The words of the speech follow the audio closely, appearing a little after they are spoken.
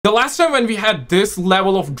The last time when we had this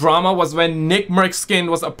level of drama was when Nick Merck's skin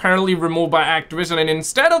was apparently removed by Activision, and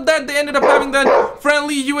instead of that, they ended up having that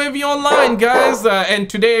friendly UAV online, guys. And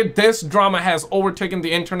today, this drama has overtaken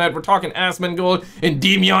the internet. We're talking Asmongold,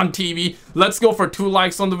 ENDYMIONtv. Let's go for 2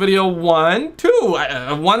 likes on the video. 1, 2.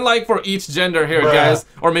 1 like for each gender here, guys.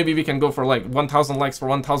 Or maybe we can go for like 1,000 likes for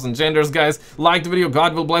 1,000 genders, guys. Like the video,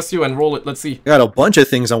 God will bless you, and roll it. Let's see. Got a bunch of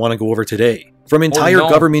things I want to go over today. From entire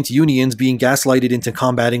government unions being gaslighted into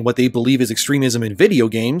combating what they believe is extremism in video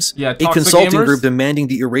games, a consulting group demanding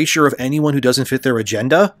the erasure of anyone who doesn't fit their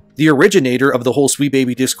agenda, the originator of the whole Sweet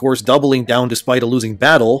Baby discourse doubling down despite a losing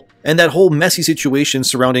battle, and that whole messy situation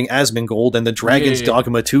surrounding Asmongold and the Dragon's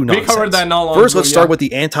Dogma 2 nonsense. We covered that not long First, let's start with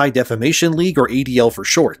the Anti-Defamation League, or ADL for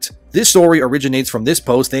short. This story originates from this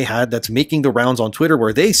post they had that's making the rounds on Twitter,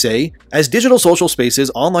 where they say, as digital social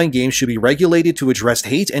spaces, online games should be regulated to address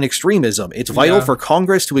hate and extremism. It's vital for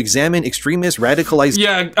Congress to examine extremist radicalized...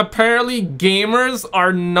 Yeah, apparently gamers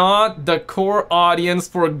are not the core audience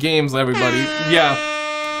for games, everybody. Yeah.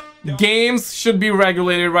 Games should be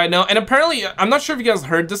regulated right now, and apparently, I'm not sure if you guys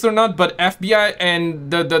heard this or not, but FBI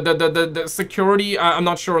and the security, I'm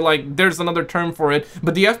not sure, like, there's another term for it,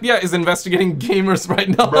 but the FBI is investigating gamers right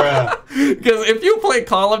now. Because if you play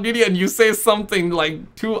Call of Duty and you say something,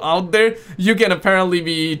 like, too out there, you can apparently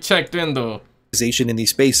be checked in, though. In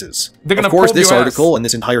these spaces. Of course, this article and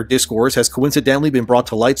this entire discourse has coincidentally been brought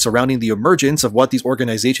to light surrounding the emergence of what these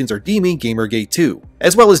organizations are deeming Gamergate 2,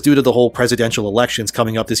 as well as due to the whole presidential elections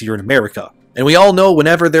coming up this year in America. And we all know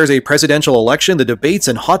whenever there's a presidential election, the debates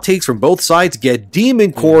and hot takes from both sides get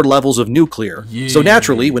demon core levels of nuclear. So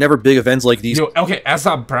naturally, whenever big events like these... Okay, as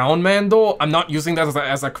a brown man though, I'm not using that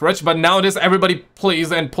as a crutch, but nowadays everybody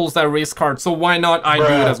plays and pulls that race card, so why not I do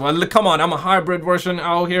it as well? Come on, I'm a hybrid version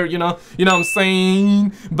out here, you know what I'm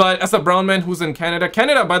saying? But as a brown man who's in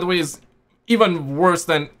Canada, by the way, is even worse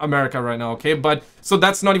than America right now, okay? But, so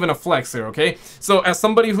that's not even a flex here, okay? So as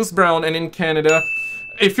somebody who's brown and in Canada,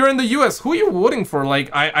 if you're in the US, who are you voting for?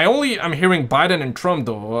 Like, I'm hearing Biden and Trump,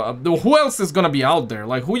 though. Who else is gonna be out there?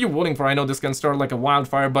 Like, who are you voting for? I know this can start like a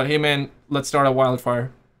wildfire, but hey, man, let's start a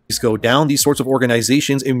wildfire. Go down, these sorts of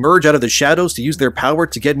organizations emerge out of the shadows to use their power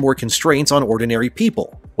to get more constraints on ordinary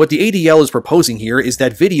people. What the ADL is proposing here is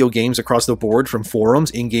that video games across the board, from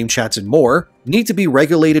forums, in-game chats, and more, need to be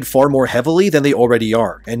regulated far more heavily than they already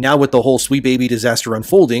are. And now with the whole Sweet Baby disaster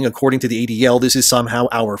unfolding, according to the ADL, this is somehow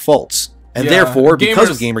our faults. And therefore, because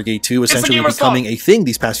of Gamergate 2 essentially becoming a thing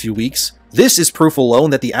these past few weeks, this is proof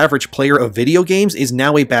alone that the average player of video games is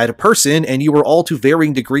now a bad person, and you are all to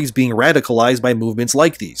varying degrees being radicalized by movements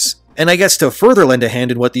like these. And I guess to further lend a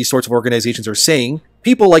hand in what these sorts of organizations are saying,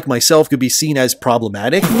 people like myself could be seen as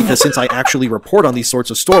problematic, because since I actually report on these sorts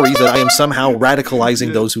of stories, that I am somehow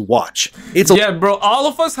radicalizing those who watch. Yeah, bro, all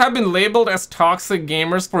of us have been labeled as toxic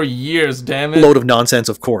gamers for years, damn it. A load of nonsense,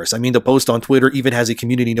 of course. I mean, the post on Twitter even has a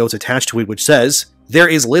community notes attached to it which says, there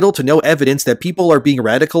is little to no evidence that people are being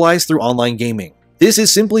radicalized through online gaming. This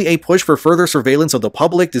is simply a push for further surveillance of the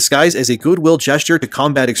public disguised as a goodwill gesture to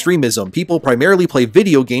combat extremism. People primarily play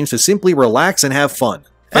video games to simply relax and have fun.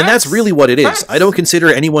 And that's really what it is. I don't consider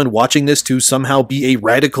anyone watching this to somehow be a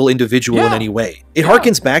radical individual in any way. It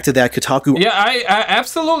harkens back to that Kotaku... Yeah, I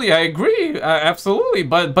absolutely, I agree, absolutely.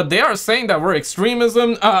 But they are saying that we're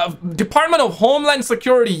extremism. Department of Homeland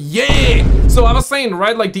Security, yay! So I was saying,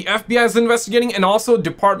 right, like the FBI is investigating, and also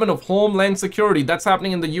Department of Homeland Security. That's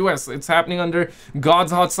happening in the US. It's happening under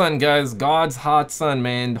God's hot sun, guys. God's hot sun,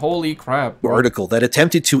 man. Holy crap. Article that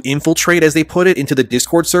attempted to infiltrate, as they put it, into the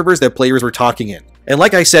Discord servers that players were talking in. And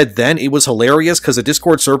like I said then, it was hilarious because the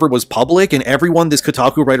Discord server was public and everyone this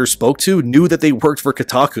Kotaku writer spoke to knew that they worked for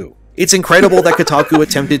Kotaku. It's incredible that Kotaku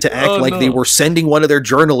attempted to act like they were sending one of their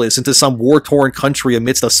journalists into some war-torn country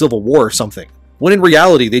amidst a civil war or something. When in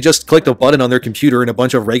reality, they just clicked a button on their computer and a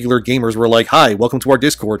bunch of regular gamers were like, hi, welcome to our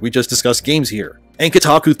Discord, we just discussed games here. And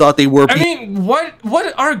Kotaku thought they were... I mean, what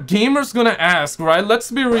are gamers gonna ask, right?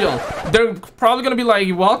 Let's be real. They're probably gonna be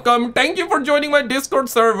like, welcome, thank you for joining my Discord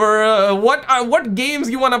server. What games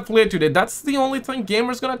you wanna play today? That's the only thing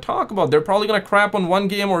gamers gonna talk about. They're probably gonna crap on one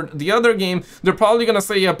game or the other game. They're probably gonna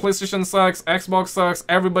say, yeah, PlayStation sucks, Xbox sucks,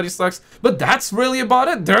 everybody sucks. But that's really about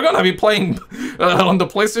it. They're gonna be playing on the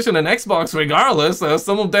PlayStation and Xbox regardless.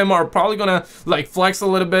 Some of them are probably gonna like flex a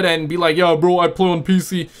little bit and be like, yeah, bro, I play on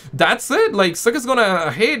PC. That's it. Like, SKizzle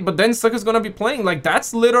gonna hate, but then suckers gonna be playing. Like,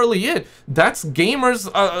 that's literally it. That's gamers,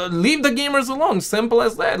 leave the gamers alone. Simple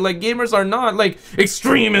as that. Like, gamers are not, like,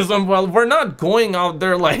 extremism. Well, we're not going out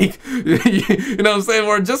there, like, you know what I'm saying?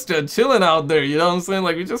 We're just chilling out there, you know what I'm saying?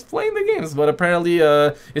 Like, we're just playing the games. But apparently,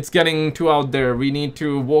 it's getting too out there. We need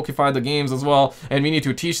to wokeify the games as well, and we need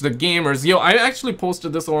to teach the gamers. Yo, I actually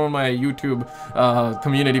posted this on my YouTube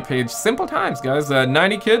community page. Simple times, guys.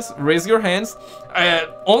 90 kids, raise your hands.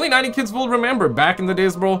 Only 90 kids will remember. Back in the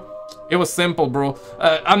days, bro, it was simple, bro.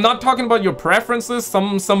 I'm not talking about your preferences.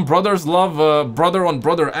 Some brothers love brother on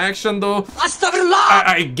brother action, though.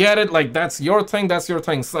 I get it. Like, that's your thing. That's your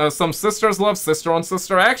thing. Some sisters love sister on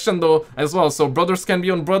sister action, though, as well. So brothers can be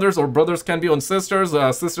on brothers, or brothers can be on sisters.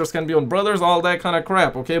 Sisters can be on brothers. All that kind of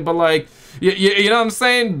crap. Okay, but like, you know what I'm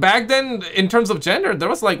saying? Back then, in terms of gender, there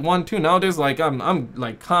was like 1, 2. Nowadays, like, I'm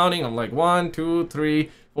like counting. I'm like 1, 2, 3,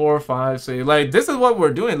 4, 5, 6. Like, this is what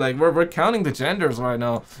we're doing. Like, we're counting the genders right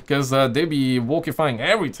now, because they be wokeifying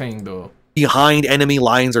everything, though. Behind enemy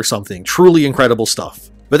lines or something. Truly incredible stuff.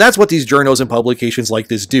 But that's what these journos and publications like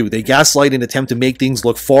this do. They gaslight and attempt to make things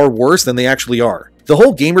look far worse than they actually are. The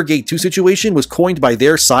whole Gamergate 2 situation was coined by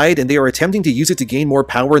their side, and they are attempting to use it to gain more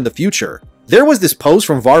power in the future. There was this post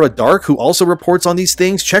from Vara Dark, who also reports on these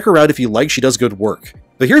things. Check her out if you like, she does good work.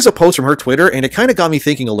 But here's a post from her Twitter, and it kinda got me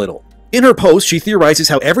thinking a little. In her post, she theorizes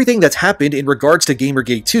how everything that's happened in regards to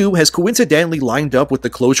Gamergate 2 has coincidentally lined up with the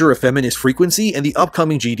closure of Feminist Frequency and the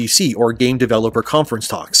upcoming GDC, or Game Developer Conference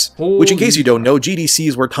Talks. Which, in case you don't know, GDC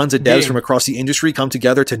is where tons of devs from across the industry come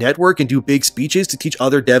together to network and do big speeches to teach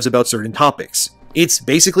other devs about certain topics. It's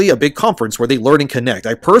basically a big conference where they learn and connect.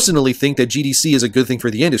 I personally think that GDC is a good thing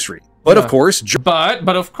for the industry. But of course... But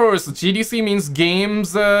of course, GDC means Game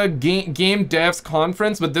Devs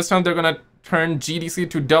Conference, but this time they're gonna turn GDC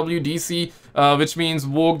to WDC, which means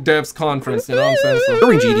Woke Devs Conference, you know what I'm saying? So,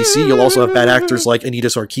 during GDC, you'll also have bad actors like Anita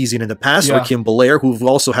Sarkeesian in the past, or Kim Belair, who've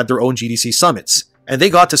also had their own GDC summits. And they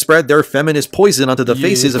got to spread their feminist poison onto the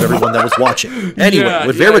faces of everyone that was watching. Anyway,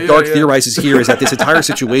 what Vera Dark theorizes here is that this entire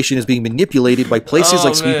situation is being manipulated by places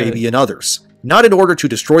like Sweet Baby and others. Not in order to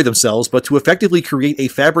destroy themselves, but to effectively create a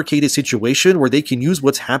fabricated situation where they can use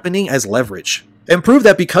what's happening as leverage. And prove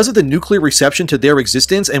that because of the nuclear reception to their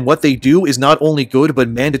existence and what they do is not only good but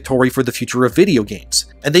mandatory for the future of video games.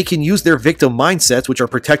 And they can use their victim mindsets, which are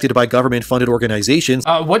protected by government-funded organizations.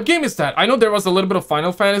 What game is that? I know there was a little bit of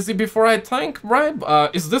Final Fantasy before, I think, right?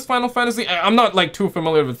 Is this Final Fantasy? I'm not like too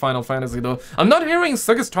familiar with Final Fantasy though. I'm not hearing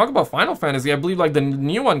suckers talk about Final Fantasy. I believe like the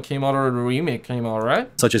new one came out, or the remake came out, right?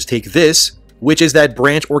 Such as Take This, which is that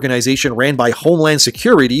branch organization ran by Homeland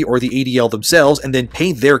Security, or the ADL themselves, and then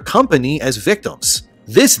paint their company as victims.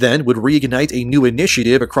 This then would reignite a new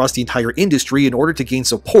initiative across the entire industry in order to gain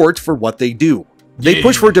support for what they do. They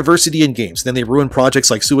push for diversity in games, then they ruin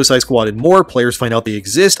projects like Suicide Squad and more. Players find out they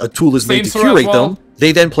exist, a tool is made to curate them.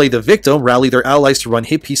 They then play the victim, rally their allies to run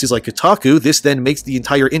hit pieces like Kotaku. This then makes the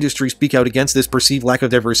entire industry speak out against this perceived lack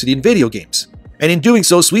of diversity in video games. And in doing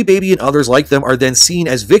so, Sweet Baby and others like them are then seen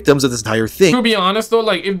as victims of this entire thing. To be honest though,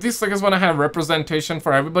 like, if these suckers want to have representation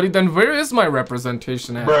for everybody, then where is my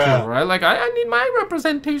representation at, too, right? Like, I need my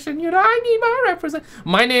representation, you know, I need my representation.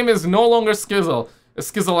 My name is no longer SKizzle. It's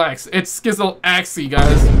SKizzleX. It's SKizzleAxie,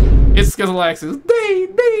 guys. It's SKizzleAxie.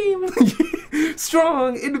 Damn.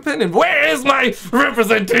 Strong, independent. Where is my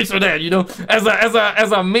representation at? You know, as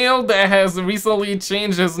a male that has recently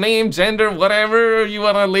changed his name, gender, whatever you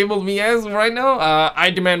wanna label me as right now, I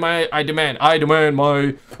demand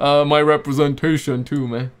my my representation too,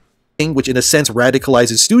 man. Which in a sense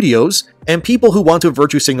radicalizes studios and people who want to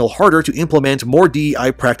virtue signal harder to implement more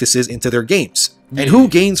DEI practices into their games. And who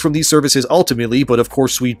gains from these services ultimately, but of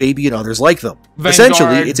course Sweet Baby and others like them. Vanguard,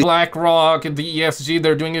 essentially, it's BlackRock, the ESG,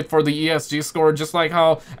 they're doing it for the ESG score, just like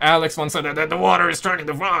how Alex once said that the water is turning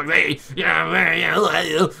the frogs. Hey,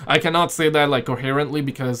 yeah. I cannot say that like coherently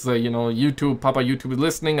because, you know, YouTube, Papa YouTube is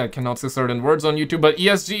listening. I cannot say certain words on YouTube, but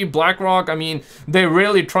ESG, BlackRock, I mean, they're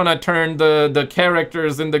really trying to turn the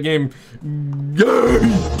characters in the game gay.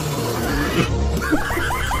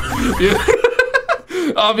 Yeah.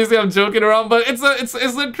 Obviously, I'm joking around, but it's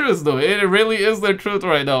the truth, though. It really is the truth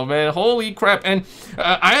right now, man. Holy crap. And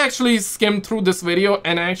I actually skimmed through this video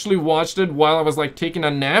and I actually watched it while I was, like, taking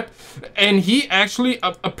a nap. And he actually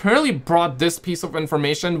apparently brought this piece of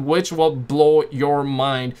information, which will blow your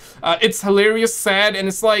mind. It's hilarious, sad, and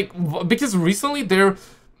it's like, because recently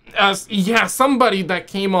Yeah, somebody that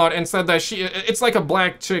came out and said that it's like a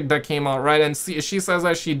black chick that came out, right? And she says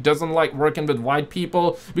that she doesn't like working with white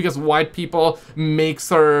people because white people makes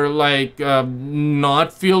her like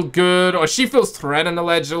not feel good, or she feels threatened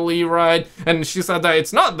allegedly, right? And she said that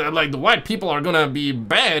it's not that like the white people are gonna be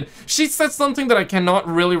bad. She said something that I cannot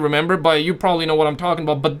really remember, but you probably know what I'm talking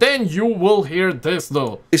about. But then you will hear this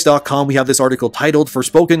though. Place.com, we have this article titled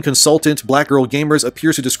 "Forspoken Consultant Black Girl Gamers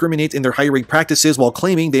Appears to Discriminate in Their Hiring Practices While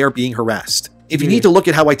Claiming They Are Being Harassed." If you need to look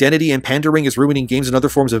at how identity and pandering is ruining games and other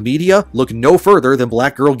forms of media, look no further than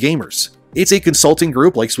Black Girl Gamers. It's a consulting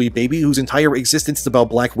group like Sweet Baby whose entire existence is about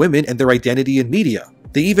black women and their identity in media.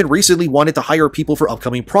 They even recently wanted to hire people for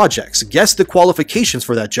upcoming projects. Guess the qualifications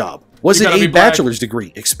for that job. Was it a bachelor's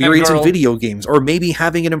degree, experience in video games, or maybe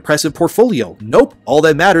having an impressive portfolio? Nope. All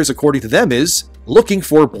that matters, according to them, is looking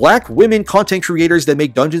for black women content creators that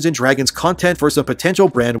make Dungeons & Dragons content for some potential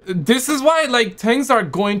brand. This is why, like, things are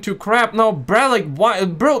going to crap now, bro. Like, why,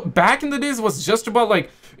 bro? Back in the days, it was just about like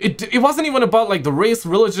it wasn't even about like the race,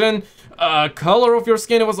 religion, color of your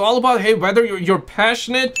skin. It was all about, hey, whether you're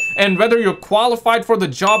passionate and whether you're qualified for the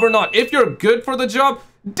job or not. If you're good for the job,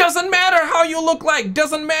 doesn't matter how you look like,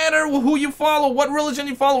 doesn't matter who you follow, what religion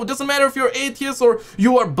you follow, doesn't matter if you're atheist or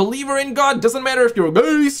you are a believer in God, doesn't matter if you're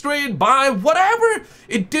gay, straight, bi, whatever,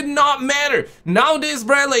 it did not matter. Nowadays,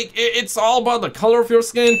 bruh, like, it's all about the color of your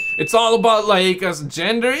skin, it's all about, like, as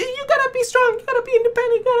gender, you gotta be strong, you gotta be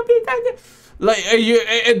independent, you gotta be kind of... Like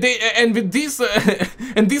and with these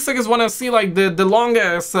and these suckers want to see like the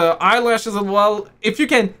longest eyelashes as well. If you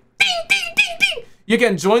can ding ding ding ding, you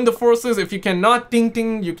can join the forces. If you cannot ding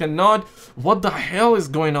ding, you cannot. What the hell is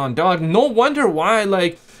going on, dog? No wonder why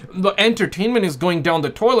like the entertainment is going down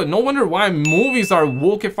the toilet. No wonder why movies are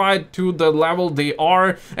wokeified to the level they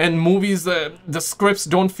are, and movies the scripts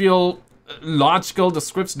don't feel logical, the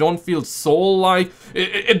scripts don't feel soul-like.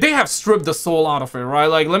 They have stripped the soul out of it, right?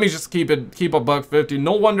 Like, let me just keep a $150.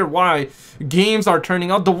 No wonder why games are turning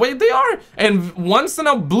out the way they are. And once in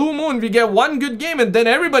a blue moon, we get one good game, and then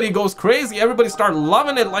everybody goes crazy. Everybody start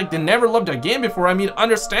loving it like they never loved a game before. I mean,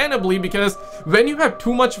 understandably, because when you have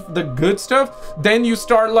too much of the good stuff, then you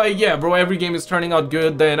start like, yeah, bro, every game is turning out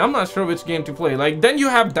good. Then I'm not sure which game to play. Like, then you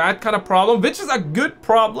have that kind of problem, which is a good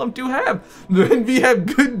problem to have. When we have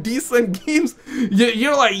good, decent games,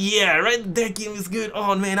 you're like, yeah, right, that game is good.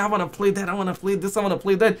 Oh man, I want to play that, I want to play this, I want to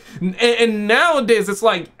play that. And nowadays it's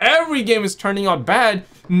like every game is turning out bad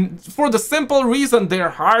for the simple reason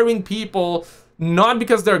they're hiring people not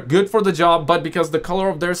because they're good for the job, but because the color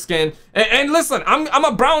of their skin. And listen, I'm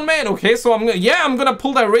a brown man, okay? So I'm gonna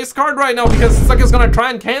pull that race card right now because sucker's gonna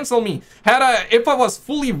try and cancel me. If I was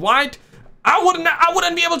fully white, I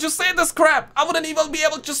wouldn't be able to say this crap. I wouldn't even be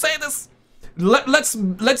able to say this.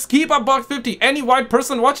 Let's keep a $150. Any white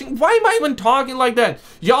person watching, why am I even talking like that?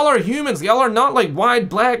 Y'all are humans. Y'all are not like white,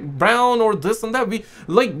 black, brown, or this and that. We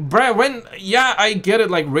like, bruh, when, yeah, I get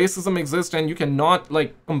it, like racism exists and you cannot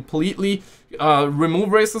like completely remove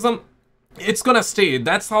racism. It's gonna stay.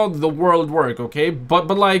 That's how the world works, okay? But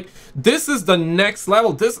like, this is the next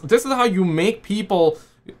level. This is how you make people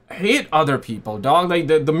hate other people, dog. Like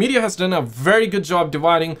the media has done a very good job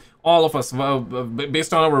dividing all of us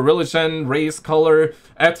based on our religion, race, color,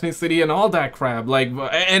 ethnicity, and all that crap. Like,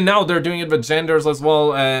 and now they're doing it with genders as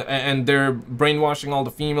well, and they're brainwashing all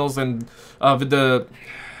the females and with the.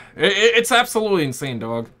 It's absolutely insane,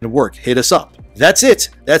 dog. Work, hit us up. That's it.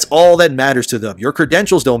 That's all that matters to them. Your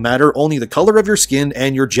credentials don't matter, only the color of your skin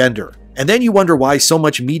and your gender. And then you wonder why so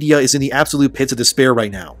much media is in the absolute pits of despair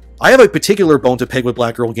right now. I have a particular bone to pick with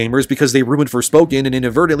Black Girl Gamers because they ruined Forspoken and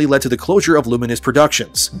inadvertently led to the closure of Luminous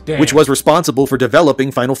Productions, which was responsible for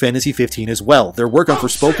developing Final Fantasy 15 as well. Their work on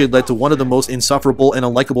Forspoken led to one of the most insufferable and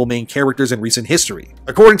unlikable main characters in recent history.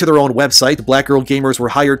 According to their own website, Black Girl Gamers were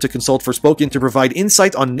hired to consult Forspoken to provide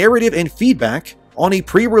insight on narrative and feedback on a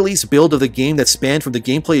pre-release build of the game that spanned from the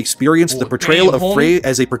gameplay experience to the portrayal of Frey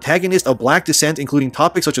as a protagonist of black descent, including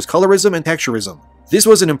topics such as colorism and texturism. This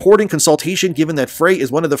was an important consultation given that Frey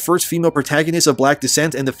is one of the first female protagonists of black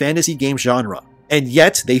descent in the fantasy game genre. And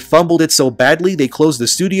yet, they fumbled it so badly they closed the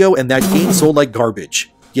studio and that game sold like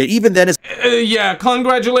garbage. Yet even then yeah,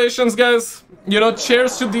 congratulations guys. You know,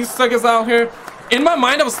 cheers to these suckers out here. In my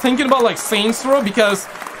mind I was thinking about like Saints Row, because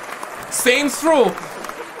Saints Row,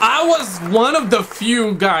 I was one of the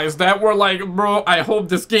few guys that were like, bro, I hope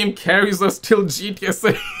this game carries us till GTA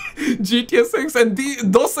 6. GTA 6, and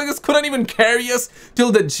those things couldn't even carry us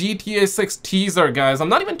till the GTA 6 teaser, guys. I'm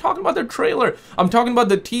not even talking about the trailer. I'm talking about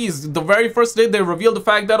the tease. The very first day they revealed the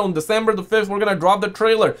fact that on December the 5th we're gonna drop the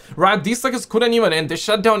trailer, right? These suckers couldn't even, and they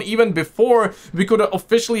shut down even before we could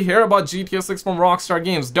officially hear about GTA 6 from Rockstar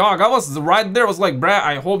Games. Dog, I was right there. I was like, bruh,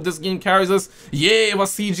 I hope this game carries us. Yeah, it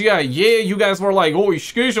was CGI. Yeah, you guys were like, oh,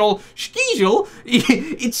 SKizzle,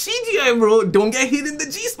 it's CGI, bro. Don't get hit in the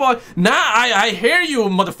G-spot. Nah, I hear you,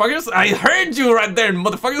 motherfuckers. I heard you right there,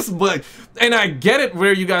 motherfuckers. But, and I get it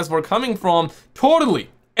where you guys were coming from, totally.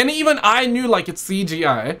 And even I knew like it's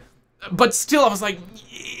CGI, but still I was like,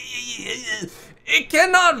 it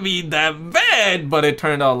cannot be that bad. But it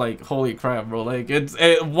turned out like, holy crap, bro, like it's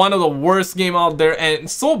one of the worst game out there, and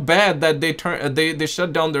so bad that they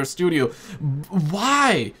shut down their studio.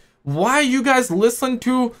 Why you guys listen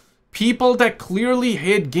to people that clearly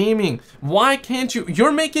hate gaming? Why can't you?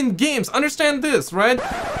 You're making games, understand this, right?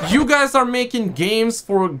 You guys are making games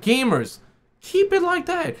for gamers. Keep it like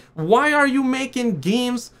that. Why are you making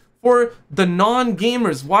games for the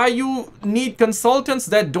non-gamers? Why you need consultants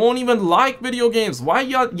that don't even like video games? Why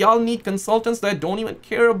y'all need consultants that don't even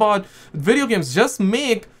care about video games? Just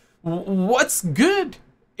make what's good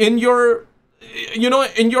in your, you know,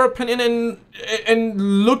 in your opinion, and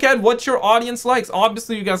look at what your audience likes.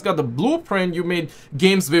 Obviously you guys got the blueprint. You made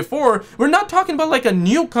games before. We're not talking about like a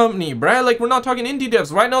new company, bruh. Like, we're not talking indie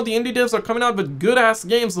devs. Right now the indie devs are coming out with good ass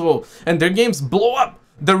games though, and their games blow up.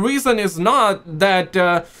 The reason is not that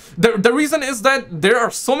the reason is that there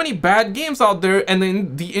are so many bad games out there, and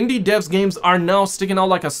then the indie devs games are now sticking out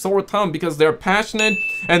like a sore thumb because they're passionate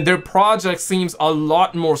and their project seems a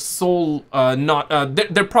lot more soul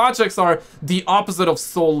their projects are the opposite of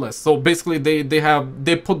soulless. So basically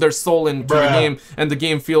they put their soul into the game, and the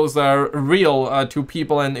game feels real to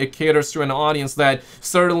people, and it caters to an audience that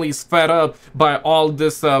certainly is fed up by all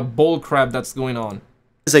this bull crap that's going on.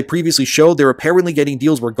 As I previously showed, they're apparently getting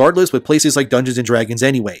deals regardless with places like Dungeons & Dragons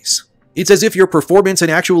anyways. It's as if your performance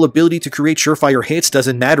and actual ability to create surefire hits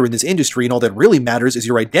doesn't matter in this industry, and all that really matters is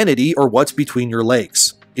your identity or what's between your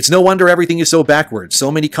legs. It's no wonder everything is so backwards.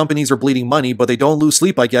 So many companies are bleeding money, but they don't lose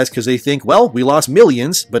sleep, I guess, because they think, well, we lost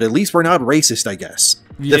millions, but at least we're not racist, I guess.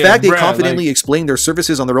 The fact they confidently explain their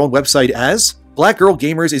services on their own website as Black Girl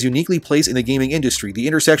Gamers is uniquely placed in the gaming industry. The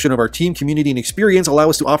intersection of our team, community, and experience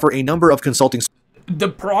allow us to offer a number of consulting. The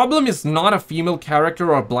problem is not a female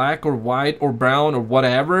character or black or white or brown or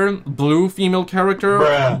whatever, blue female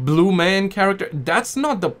character, blue man character. That's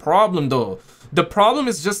not the problem though. The problem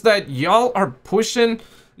is just that y'all are pushing,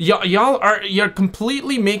 you're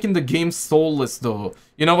completely making the game soulless though.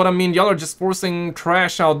 You know what I mean? Y'all are just forcing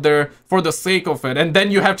trash out there for the sake of it, and then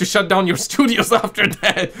you have to shut down your studios after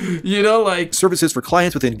that. You know, like services for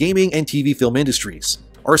clients within gaming and TV film industries.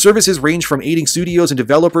 Our services range from aiding studios and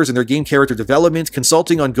developers in their game character development,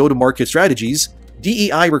 consulting on go-to-market strategies,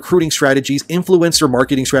 DEI recruiting strategies, influencer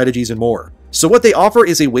marketing strategies, and more. So what they offer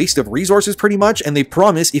is a waste of resources pretty much, and they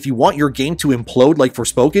promise if you want your game to implode like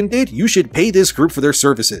Forspoken did, you should pay this group for their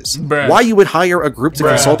services. Why you would hire a group to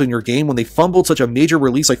consult on your game when they fumbled such a major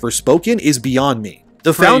release like Forspoken is beyond me.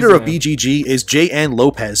 The founder of BGG is J.N.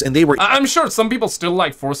 Lopez, and they were— I'm sure some people still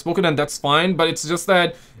like Forspoken, and that's fine, but it's just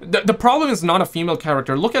that the problem is not a female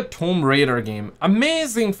character. Look at Tomb Raider game.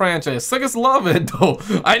 Amazing franchise. Suckers love it, though.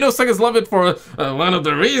 I know suckers love it for one of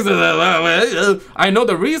the reasons. I know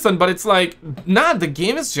the reason, but it's like, nah, the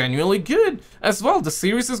game is genuinely good as well. The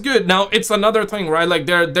series is good. Now, it's another thing, right? Like,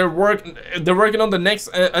 they're working on the next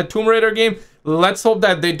Tomb Raider game. Let's hope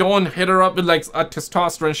that they don't hit her up with like a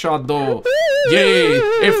testosterone shot though. Yay!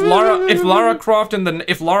 If Lara Croft in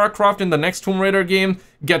the next Tomb Raider game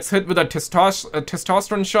gets hit with a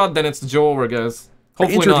testosterone shot, then it's over, guys.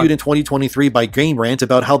 Hopefully interviewed in 2023 by Game Rant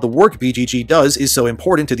about how the work BGG does is so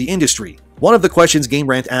important to the industry. One of the questions Game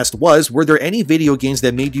Rant asked was, were there any video games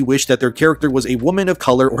that made you wish that their character was a woman of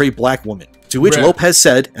color or a black woman? To which Lopez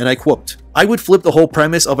said, and I quote, "I would flip the whole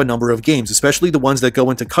premise of a number of games, especially the ones that go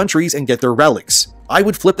into countries and get their relics. I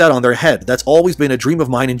would flip that on their head. That's always been a dream of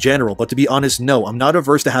mine in general, but to be honest, no, I'm not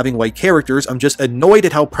averse to having white characters, I'm just annoyed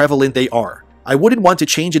at how prevalent they are. I wouldn't want to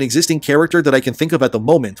change an existing character that I can think of at the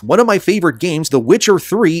moment. One of my favorite games, The Witcher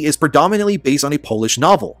 3, is predominantly based on a Polish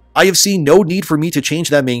novel. I have seen no need for me to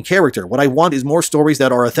change that main character. What I want is more stories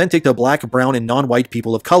that are authentic to black, brown, and non-white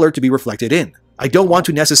people of color to be reflected in. I don't want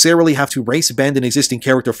to necessarily have to race bend an existing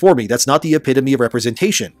character for me. That's not the epitome of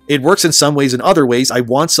representation. It works in some ways, in other ways, I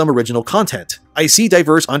want some original content. I see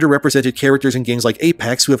diverse, underrepresented characters in games like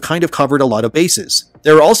Apex who have kind of covered a lot of bases.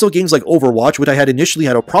 There are also games like Overwatch, which I had initially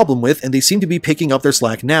had a problem with, and they seem to be picking up their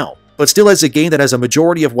slack now. But still, as a game that has a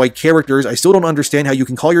majority of white characters, I still don't understand how you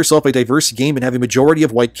can call yourself a diverse game and have a majority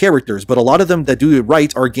of white characters, but a lot of them that do it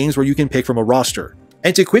right are games where you can pick from a roster.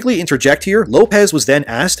 And to quickly interject here, Lopez was then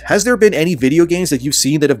asked, has there been any video games that you've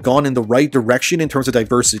seen that have gone in the right direction in terms of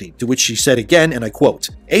diversity? To which she said again, and I quote,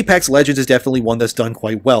 Apex Legends is definitely one that's done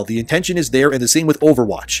quite well. The intention is there, and the same with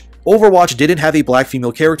Overwatch. Overwatch didn't have a black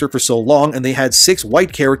female character for so long, and they had 6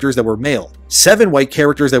 white characters that were male, 7 white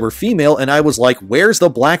characters that were female, and I was like, where's the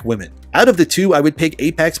black women? Out of the 2, I would pick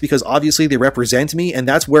Apex because obviously they represent me, and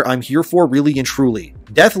that's where I'm here for really and truly.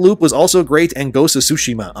 Deathloop was also great, and Ghost of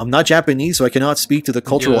Tsushima. I'm not Japanese, so I cannot speak to the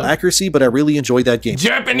cultural accuracy, but I really enjoyed that game.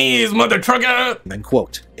 Japanese, mother trucker! End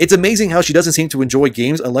quote. It's amazing how she doesn't seem to enjoy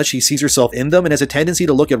games unless she sees herself in them and has a tendency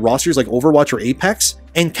to look at rosters like Overwatch or Apex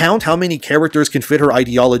and count how many characters can fit her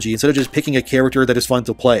ideology instead of just picking a character that is fun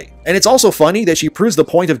to play. And it's also funny that she proves the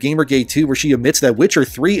point of Gamergate 2 where she admits that Witcher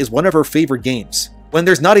 3 is one of her favorite games, when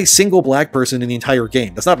there's not a single black person in the entire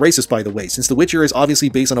game. That's not racist, by the way, since The Witcher is obviously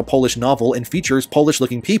based on a Polish novel and features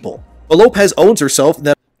Polish-looking people. But Lopez owns herself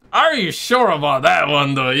that— Are you sure about that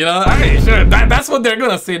one, though? You know, are you sure? That's what they're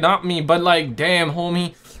gonna say, not me. But like, damn,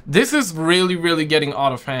 homie, this is really getting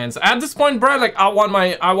out of hands. At this point, bruh, like, I want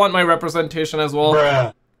my representation as well.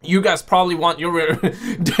 Bruh. You guys probably want your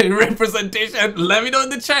representation. Let me know in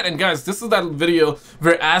the chat. And guys, this is that video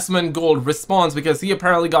where Asmongold responds because he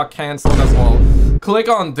apparently got cancelled as well. Click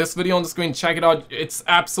on this video on the screen, check it out. It's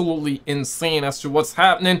absolutely insane as to what's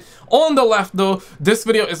happening. On the left though, this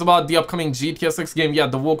video is about the upcoming GTA 6 game. Yeah,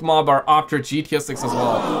 the woke mob are after GTA 6 as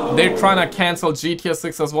well. They're trying to cancel GTA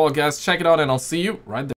 6 as well, guys. Check it out and I'll see you right there.